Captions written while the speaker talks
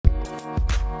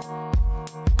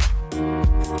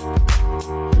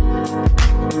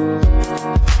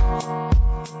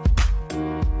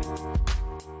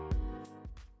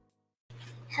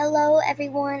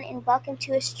everyone, and welcome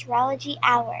to Astrology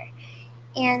Hour.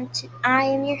 And I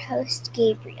am your host,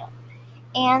 Gabriel.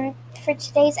 And for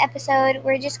today's episode,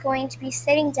 we're just going to be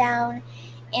sitting down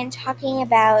and talking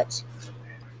about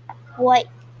trying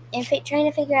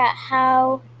to figure out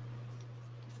how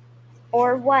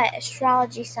or what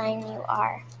astrology sign you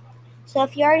are. So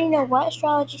if you already know what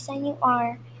astrology sign you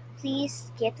are,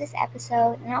 please skip this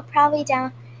episode, and I'll probably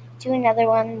do another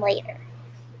one later.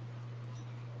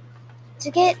 To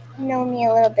get to know me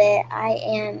a little bit, I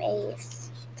am a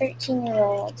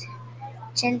 13-year-old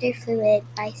gender fluid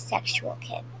bisexual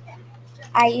kid.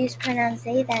 I use pronouns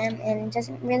they, them, and it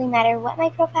doesn't really matter what my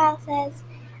profile says.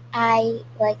 I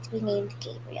like to be named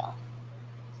Gabriel.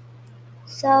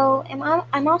 So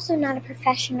I'm also not a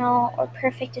professional or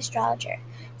perfect astrologer,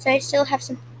 so I still have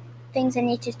some things I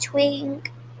need to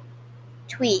tweak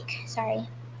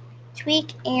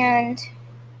and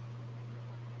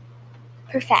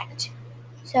perfect.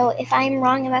 So if I'm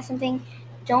wrong about something,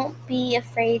 don't be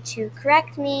afraid to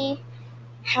correct me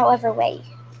however way.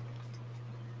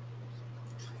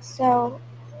 So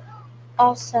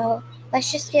also,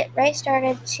 let's just get right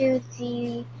started to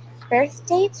the birth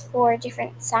dates for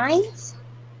different signs.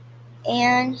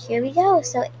 And here we go.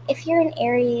 So if you're an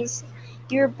Aries,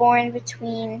 you were born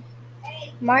between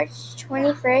March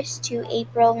 21st to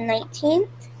April 19th.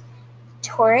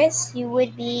 Taurus, you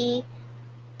would be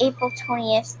April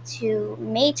 20th to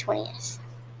May 20th.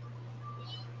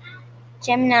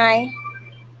 Gemini,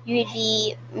 you would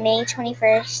be May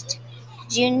 21st,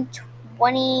 June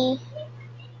 20th.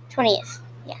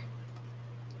 Yeah.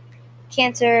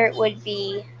 Cancer would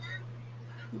be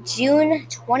June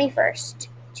 21st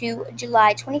to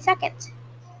July 22nd.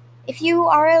 If you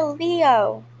are a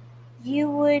Leo,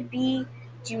 you would be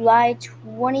July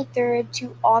 23rd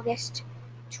to August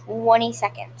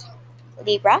 22nd.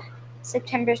 Libra,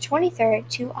 September 23rd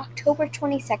to October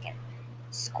 22nd.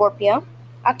 Scorpio,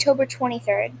 October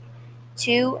 23rd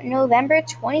to November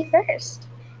 21st.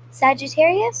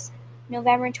 Sagittarius,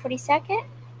 November 22nd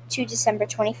to December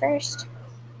 21st.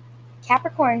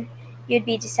 Capricorn, you'd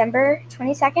be December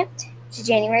 22nd to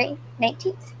January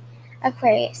 19th.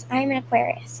 Aquarius, I'm an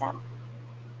Aquarius, so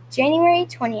January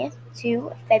 20th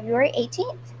to February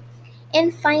 18th.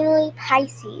 And finally,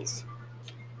 Pisces,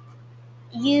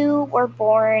 you were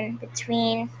born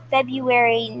between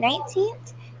February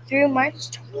 19th through March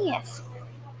 20th.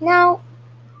 Now,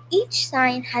 each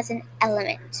sign has an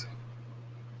element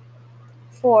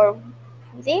for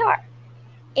who they are.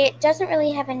 It doesn't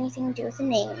really have anything to do with the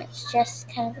name, it's just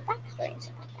kind of the backstory and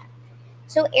stuff like that.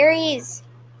 So Aries,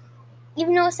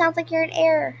 even though it sounds like you're an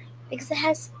air, because it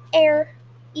has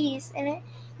Aries in it,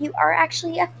 you are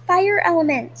actually a fire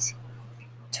element.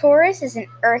 Taurus is an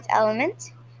earth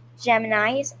element.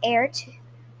 Gemini is air.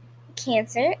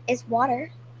 Cancer is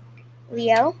water.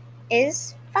 Leo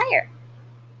is fire.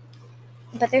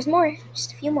 But there's more,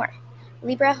 just a few more.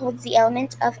 Libra holds the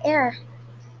element of air.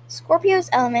 Scorpio's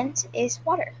element is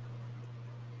water.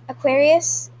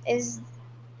 Aquarius is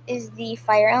the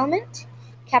fire element.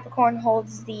 Capricorn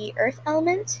holds the earth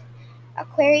element.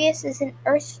 Aquarius is an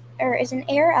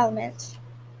air element.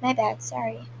 My bad,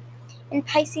 sorry. And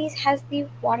Pisces has the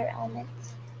water element.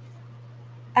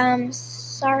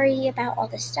 Sorry about all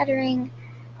the stuttering.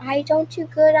 I don't do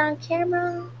good on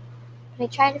camera, but I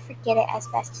try to forget it as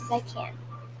best as I can.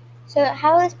 So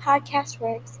how this podcast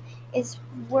works is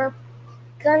we're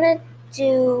gonna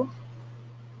do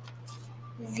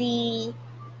the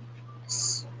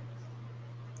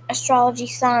astrology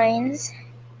signs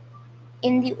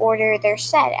in the order they're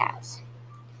set as,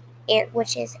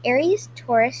 which is Aries,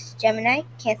 Taurus, Gemini,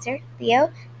 Cancer,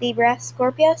 Leo, Libra,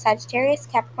 Scorpio, Sagittarius,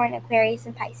 Capricorn, Aquarius,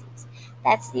 and Pisces.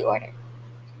 That's the order.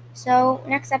 So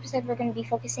next episode we're going to be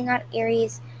focusing on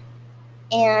Aries,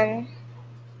 and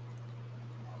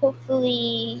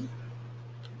hopefully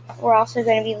we're also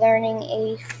going to be learning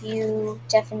a few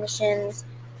definitions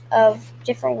of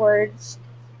different words.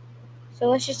 So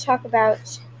let's just talk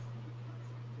about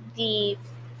the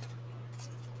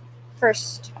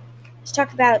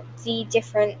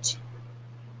different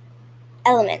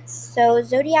elements. So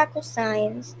zodiacal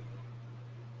signs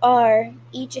are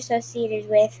each associated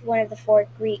with one of the four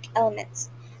Greek elements,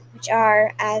 which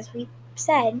are, as we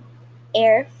said,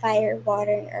 air, fire,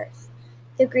 water, and earth.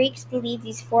 The Greeks believed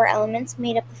these four elements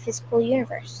made up the physical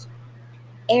universe.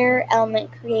 Air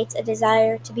element creates a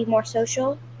desire to be more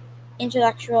social,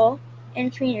 intellectual,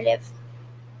 and communicative.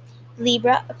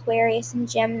 Libra, Aquarius, and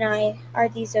Gemini are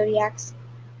the zodiac's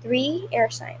 3 air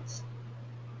signs.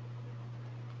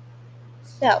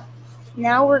 So,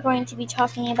 now we're going to be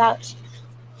talking about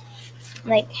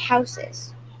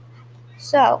houses.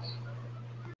 So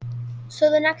So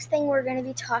the next thing we're going to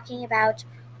be talking about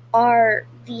are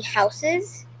the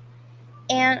houses.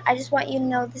 And I just want you to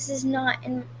know this is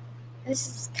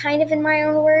kind of in my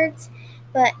own words,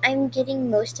 but I'm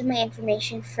getting most of my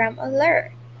information from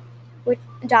Allure.com,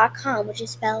 which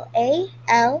is spelled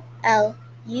ALLURE.com.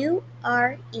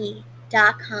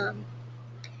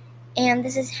 And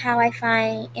this is how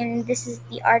and this is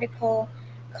the article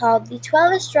called The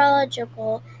 12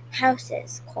 Astrological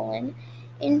Houses,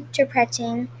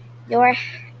 Interpreting Your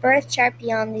Birth Chart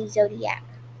Beyond the Zodiac.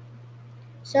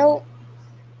 So,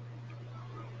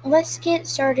 let's get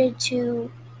started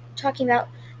to talking about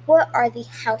what are the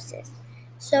houses.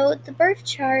 So, the birth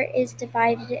chart is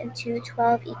divided into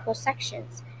 12 equal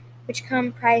sections, which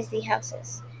comprise the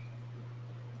houses.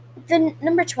 The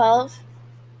number 12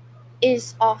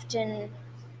 is often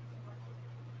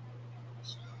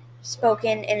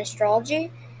spoken in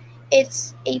astrology.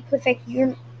 It's a perfect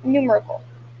numerical.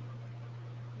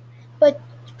 But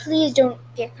please don't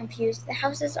get confused. The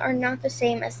houses are not the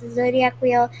same as the zodiac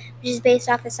wheel, which is based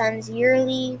off the sun's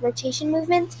yearly rotation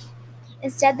movement.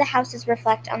 Instead, the houses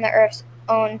reflect on the Earth's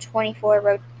own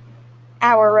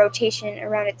 24-hour rotation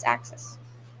around its axis.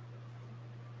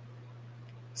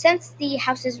 Since the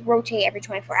houses rotate every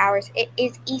 24 hours, it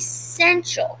is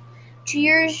essential to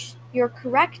your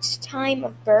correct time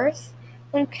of birth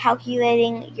when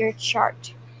calculating your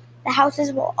chart. The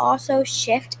houses will also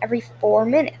shift every 4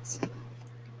 minutes.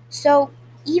 So,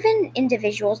 even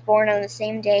individuals born on the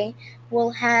same day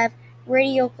will have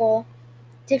radical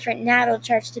different natal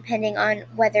charts depending on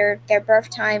whether their birth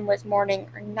time was morning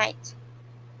or night.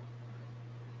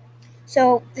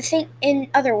 So, in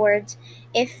other words,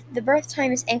 if the birth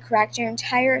time is incorrect, your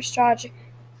entire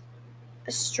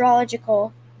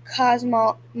astrological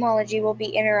cosmology will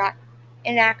be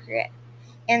inaccurate,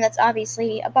 and that's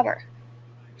obviously a bummer.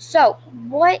 So,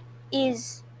 what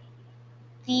is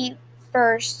the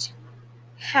first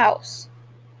house?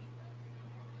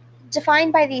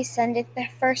 Defined by the ascendant, the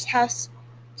first house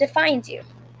defines you.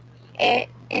 In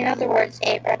other words,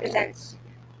 it represents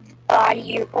the body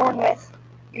you're born with,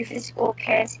 your physical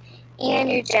appearance, and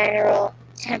your general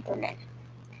temperament.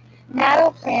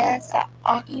 Natal planets that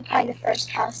occupy the first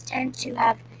house tend to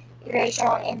have a very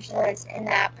strong influence in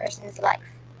that person's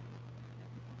life.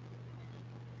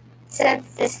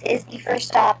 Since this is the first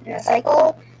stop in the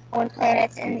cycle, when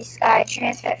planets in the sky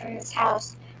transfer from this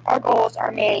house, our goals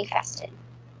are manifested,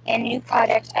 and new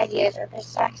project ideas or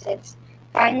perspectives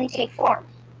finally take form.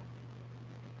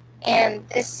 And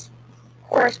this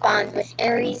corresponds with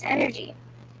Aries energy.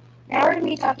 Now we're going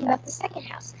to be talking about the second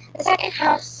house. The second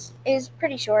house is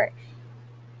pretty short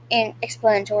and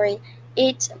explanatory.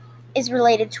 It is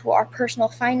related to our personal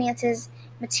finances,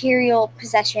 material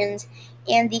possessions,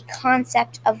 and the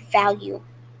concept of value.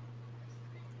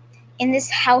 And this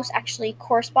house actually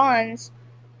corresponds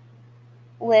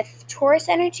with Taurus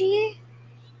energy,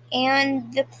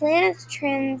 and the planets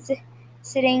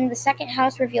transiting the second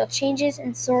house reveal changes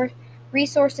in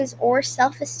resources or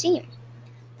self-esteem.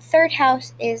 The third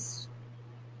house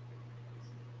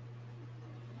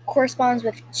corresponds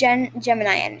with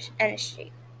Gemini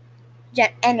energy.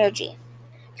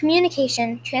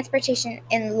 Communication, transportation,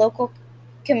 and local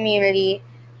community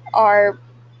are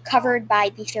covered by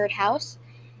the third house,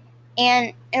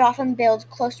 and it often builds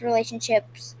close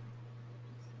relationships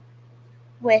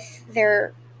with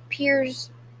their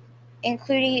peers,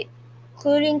 including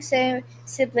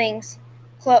siblings,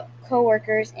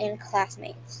 co-workers, and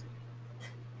classmates.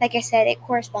 Like I said, it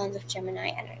corresponds with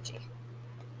Gemini energy.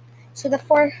 So the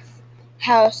fourth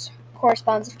house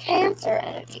corresponds with Cancer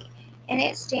energy, and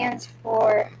it stands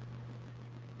for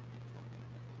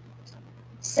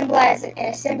symbolize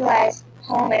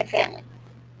home and family.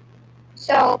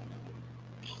 So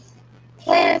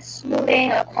planets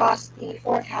moving across the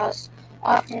fourth house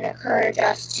often encourage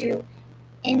us to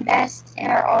invest in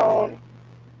our own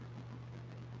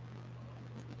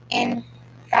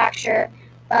infrastructure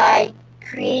by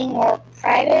creating more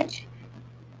private,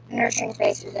 nurturing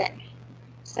space within.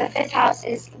 So the fifth house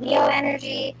is Leo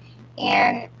energy,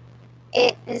 and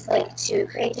it is linked to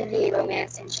creativity,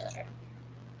 romance, and children.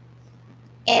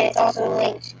 And it's also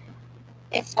linked.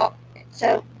 It's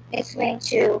linked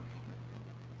to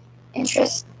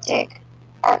intrinsic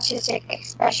artistic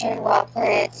expression, while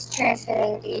planets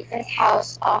transiting the fifth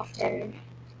house often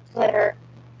deliver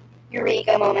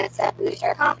eureka moments that boost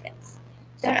our confidence.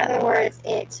 So in other words,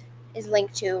 it is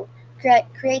linked to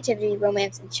creativity,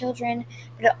 romance, and children,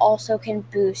 but it also can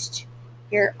boost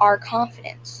our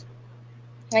confidence.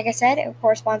 Like I said, it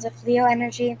corresponds with Leo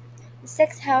energy. The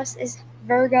sixth house is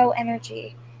Virgo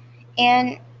energy,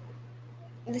 and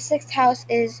the sixth house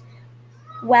is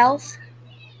wealth,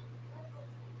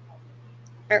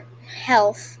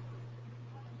 health,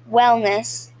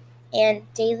 wellness, and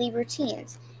daily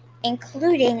routines,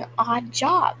 including odd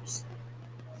jobs.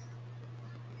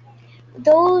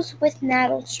 Those with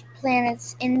natal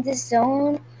planets in this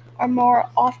zone are more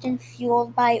often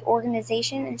fueled by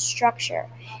organization and structure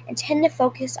and tend to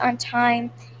focus on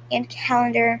time and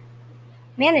calendar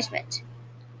management.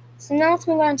 So now let's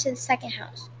move on to the seventh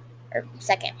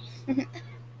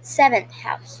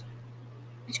house,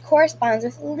 which corresponds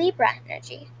with Libra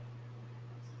energy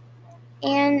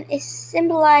and is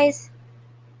symbolized.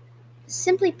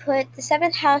 Simply put, the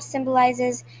seventh house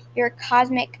symbolizes your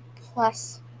cosmic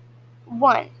plus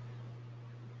one,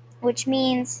 which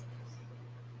means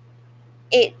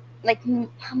it like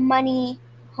money,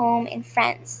 home, and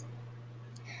friends.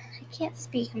 I can't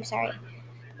speak, I'm sorry.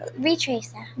 Retrace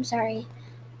that, I'm sorry.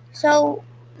 So,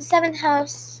 the seventh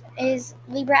house is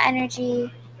Libra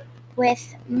energy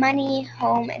with money,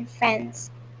 home, and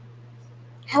friends.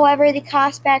 However, the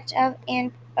aspect of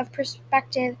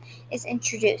perspective is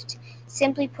introduced.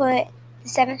 Simply put, the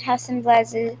seventh house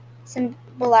symbolizes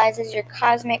your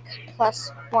cosmic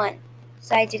plus one.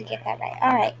 So I did get that right.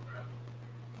 Alright.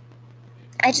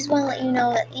 I just want to let you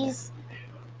know that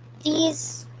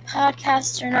these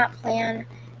podcasts are not planned.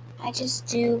 I just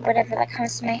do whatever that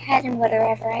comes to my head and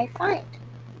whatever I find.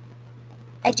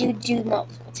 I do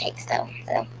multiple takes though.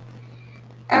 So,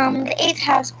 the eighth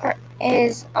house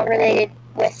is related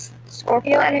with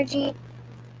Scorpio energy.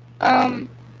 And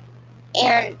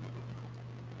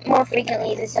more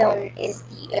frequently, the zone is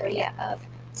the area of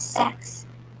sex,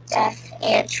 death,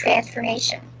 and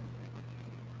transformation.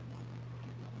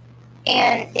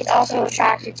 And it's also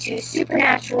attracted to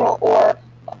supernatural or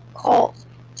occult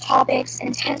topics,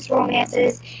 intense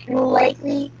romances, and will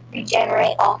likely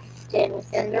regenerate often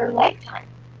within their lifetime.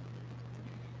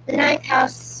 The ninth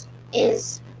house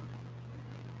is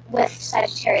with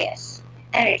Sagittarius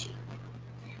energy.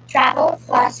 Travel,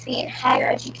 philosophy, and higher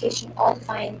education all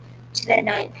define to the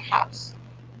ninth house.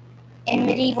 In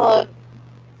medieval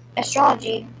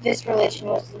astrology, this religion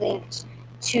was linked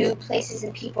to places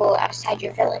and people outside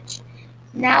your village.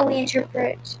 Now we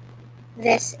interpret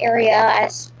this area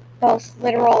as both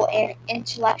literal and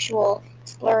intellectual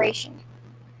exploration.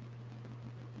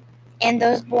 And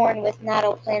those born with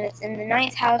natal planets in the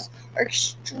ninth house are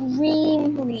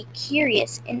extremely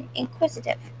curious and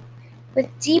inquisitive, with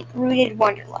deep-rooted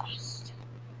wanderlust.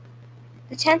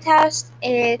 The 10th house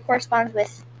corresponds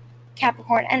with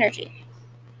Capricorn energy.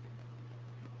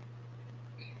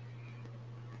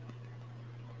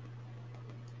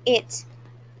 It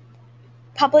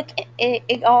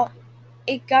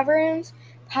governs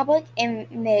public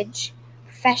image,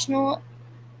 professional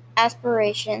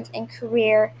aspirations, and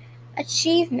career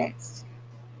achievements.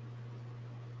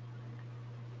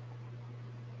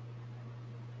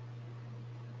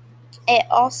 It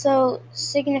also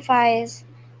signifies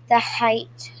the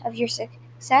height of your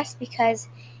success because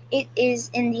it is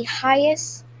in the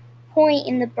highest point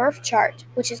in the birth chart,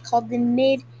 which is called the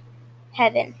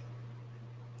midheaven.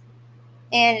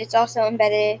 And it's also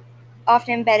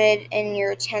often embedded in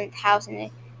your 10th house,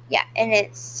 and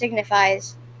it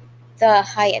signifies the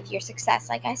height of your success,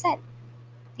 like I said.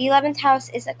 The 11th house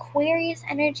is Aquarius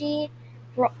energy.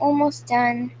 We're almost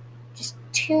done. Just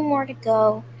 2 more to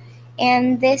go.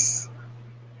 And this,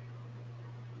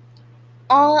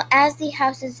 as the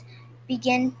houses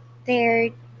begin their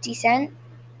descent,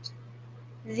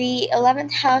 the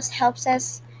 11th house helps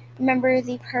us remember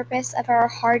the purpose of our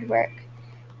hard work.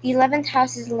 The 11th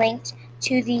house is linked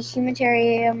to the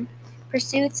humanitarian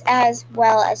pursuits as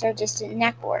well as our distant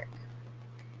network.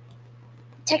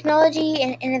 Technology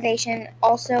and innovation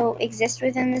also exist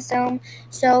within the zone,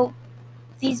 so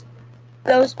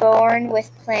those born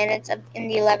with planets in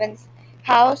the 11th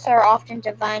house are often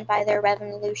defined by their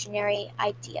revolutionary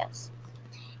ideas.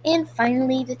 And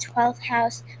finally, the 12th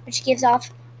house, which gives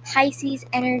off Pisces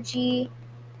energy.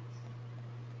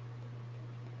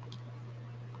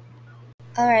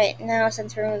 Alright, now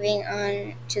since we're moving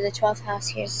on to the 12th house,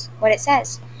 here's what it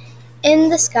says. In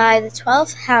the sky, the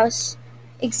 12th house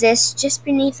exists just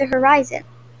beneath the horizon.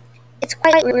 It's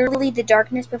quite literally the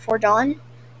darkness before dawn.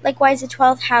 Likewise, the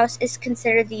 12th house is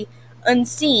considered the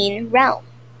unseen realm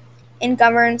and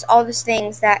governs all those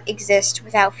things that exist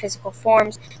without physical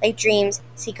forms, like dreams,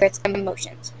 secrets, and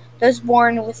emotions. Those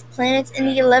born with planets in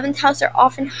the 11th house are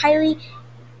often highly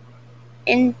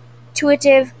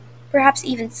intuitive, perhaps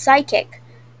even psychic.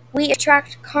 We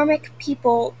attract karmic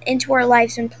people into our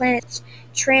lives when planets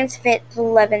transit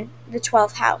the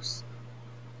 12th house.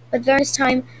 But during this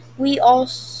time, we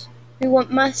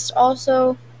must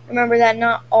also remember that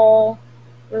not all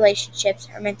relationships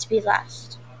are meant to be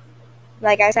last.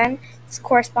 Like I said,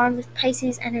 corresponds with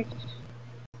Pisces energy.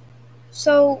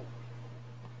 So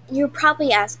you're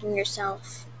probably asking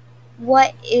yourself,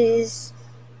 what is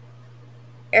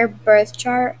a birth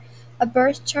chart? A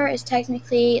birth chart is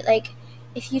technically like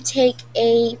if you take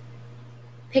a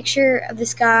picture of the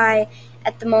sky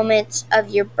at the moment of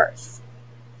your birth.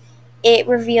 It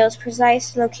reveals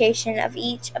precise location of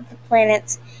each of the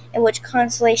planets and which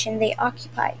constellation they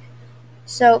occupied.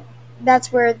 So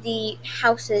that's where the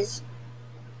houses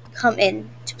come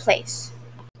into place.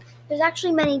 There's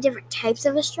actually many different types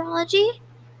of astrology,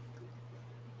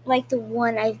 like the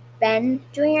one I've been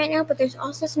doing right now, but there's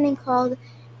also something called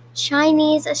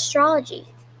Chinese astrology.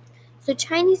 So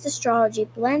Chinese astrology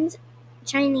blends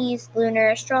Chinese lunar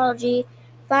astrology,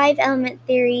 5-element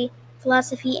theory,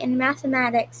 philosophy, and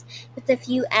mathematics with a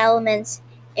few elements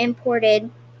imported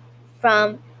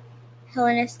from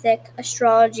Hellenistic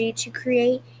astrology to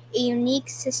create a unique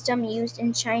system used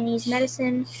in Chinese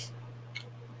medicine.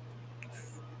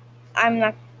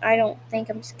 I don't think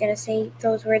I'm just going to say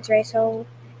those words right, so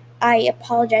I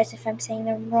apologize if I'm saying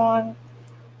them wrong.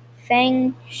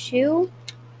 Feng Shui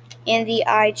and the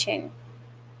I Ching.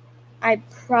 I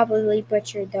probably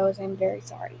butchered those. I'm very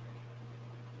sorry.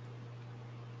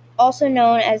 Also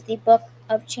known as the Book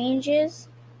of Changes.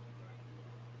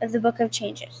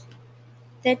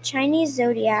 The Chinese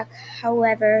zodiac,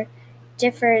 however,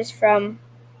 differs from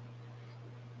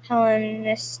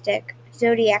Hellenistic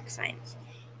zodiac signs.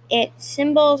 Its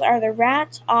symbols are the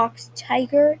rat, ox,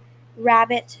 tiger,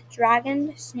 rabbit,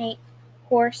 dragon, snake,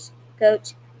 horse,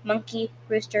 goat, monkey,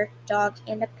 rooster, dog,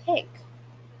 and a pig.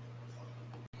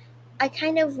 I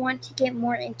kind of want to get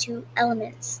more into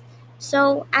elements.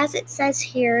 So, as it says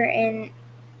here in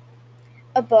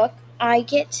a book, I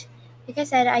get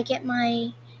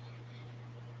my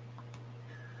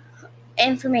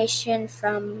information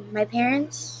from my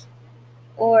parents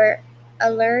or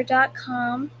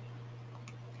allure.com,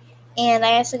 and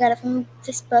I also got it from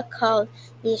this book called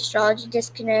The Astrology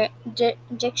Dictionary,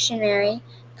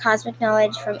 Cosmic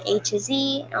Knowledge from A to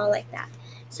Z, and all like that.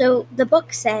 So the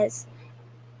book says,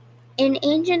 in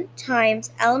ancient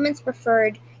times, elements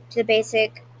referred to the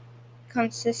basic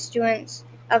constituents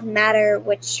of matter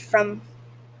which from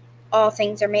all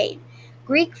things are made.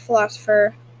 Greek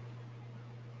philosopher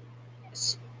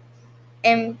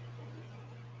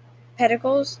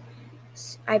Empedocles,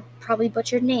 I probably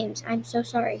butchered names, I'm so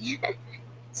sorry,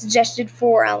 suggested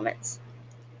 4 elements,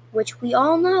 which we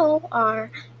all know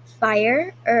are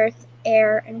fire, earth,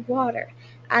 air, and water,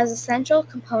 as essential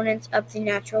components of the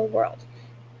natural world.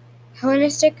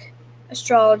 Hellenistic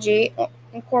astrology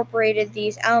incorporated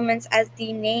these elements as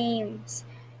the names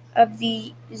of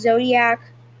the zodiac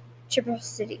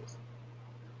triplicities.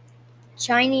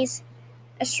 Chinese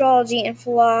astrology and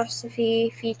philosophy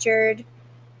features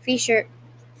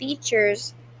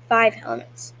 5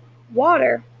 elements: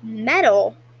 water,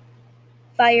 metal,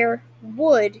 fire,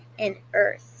 wood, and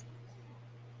earth.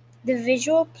 The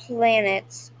visual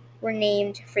planets were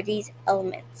named for these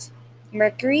elements: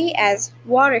 Mercury as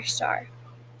water star,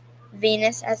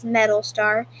 Venus as metal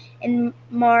star, and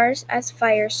Mars as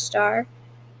fire star,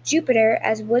 Jupiter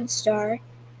as wood star,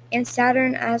 and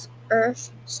Saturn as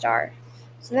earth star.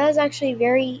 So that is actually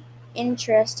very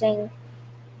interesting.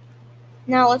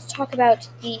 Now let's talk about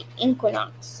the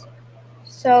equinox.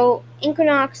 So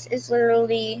equinox is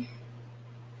literally,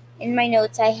 in my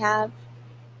notes I have,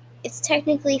 it's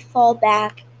technically fall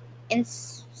back and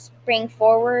spring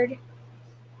forward,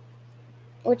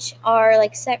 which are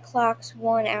like set clocks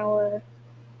 1 hour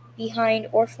behind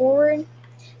or forward.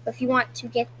 But if you want to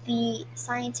get the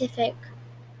scientific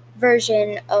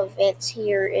version of it,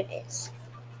 here it is.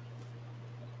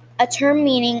 A term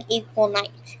meaning equal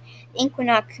night. The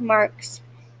equinox marks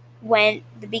when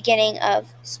the beginning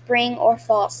of spring or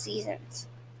fall seasons.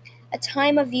 A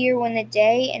time of year when the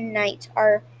day and night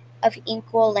are of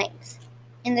equal length.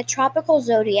 In the tropical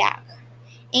zodiac,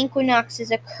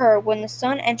 equinoxes occur when the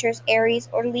sun enters Aries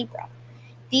or Libra.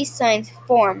 These signs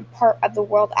form part of the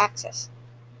world axis.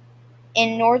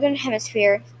 In northern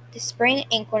hemisphere, the spring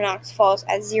equinox falls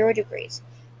at 0 degrees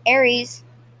Aries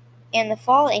and the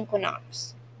fall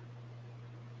equinox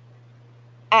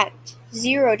at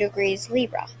 0 degrees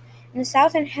Libra. In the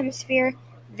southern hemisphere,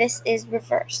 this is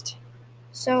reversed.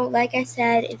 So, like I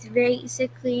said, it's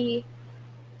basically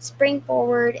spring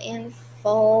forward and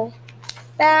fall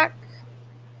back.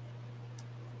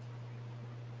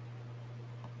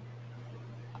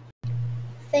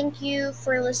 Thank you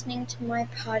for listening to my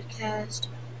podcast.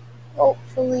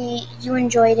 Hopefully you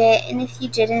enjoyed it, and if you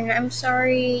didn't, I'm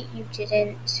sorry you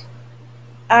didn't.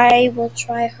 I will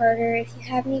try harder. If you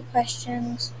have any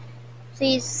questions,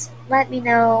 please let me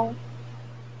know.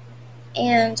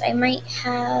 and I might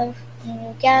have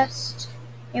a guest.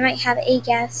 I might have a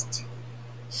guest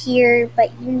here,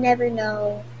 but you never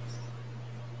know.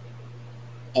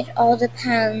 It all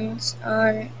depends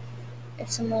on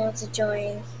if someone wants to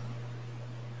join.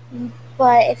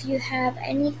 But if you have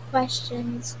any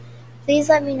questions, please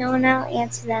let me know and I'll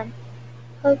answer them.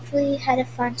 Hopefully you had a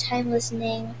fun time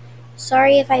listening.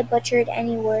 Sorry if I butchered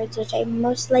any words, which I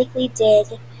most likely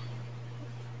did.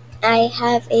 I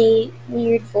have a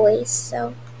weird voice,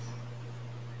 so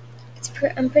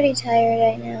I'm pretty tired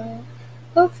right now.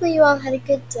 Hopefully you all had a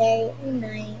good day or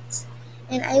night,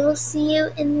 and I will see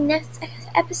you in the next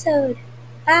episode.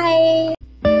 Bye!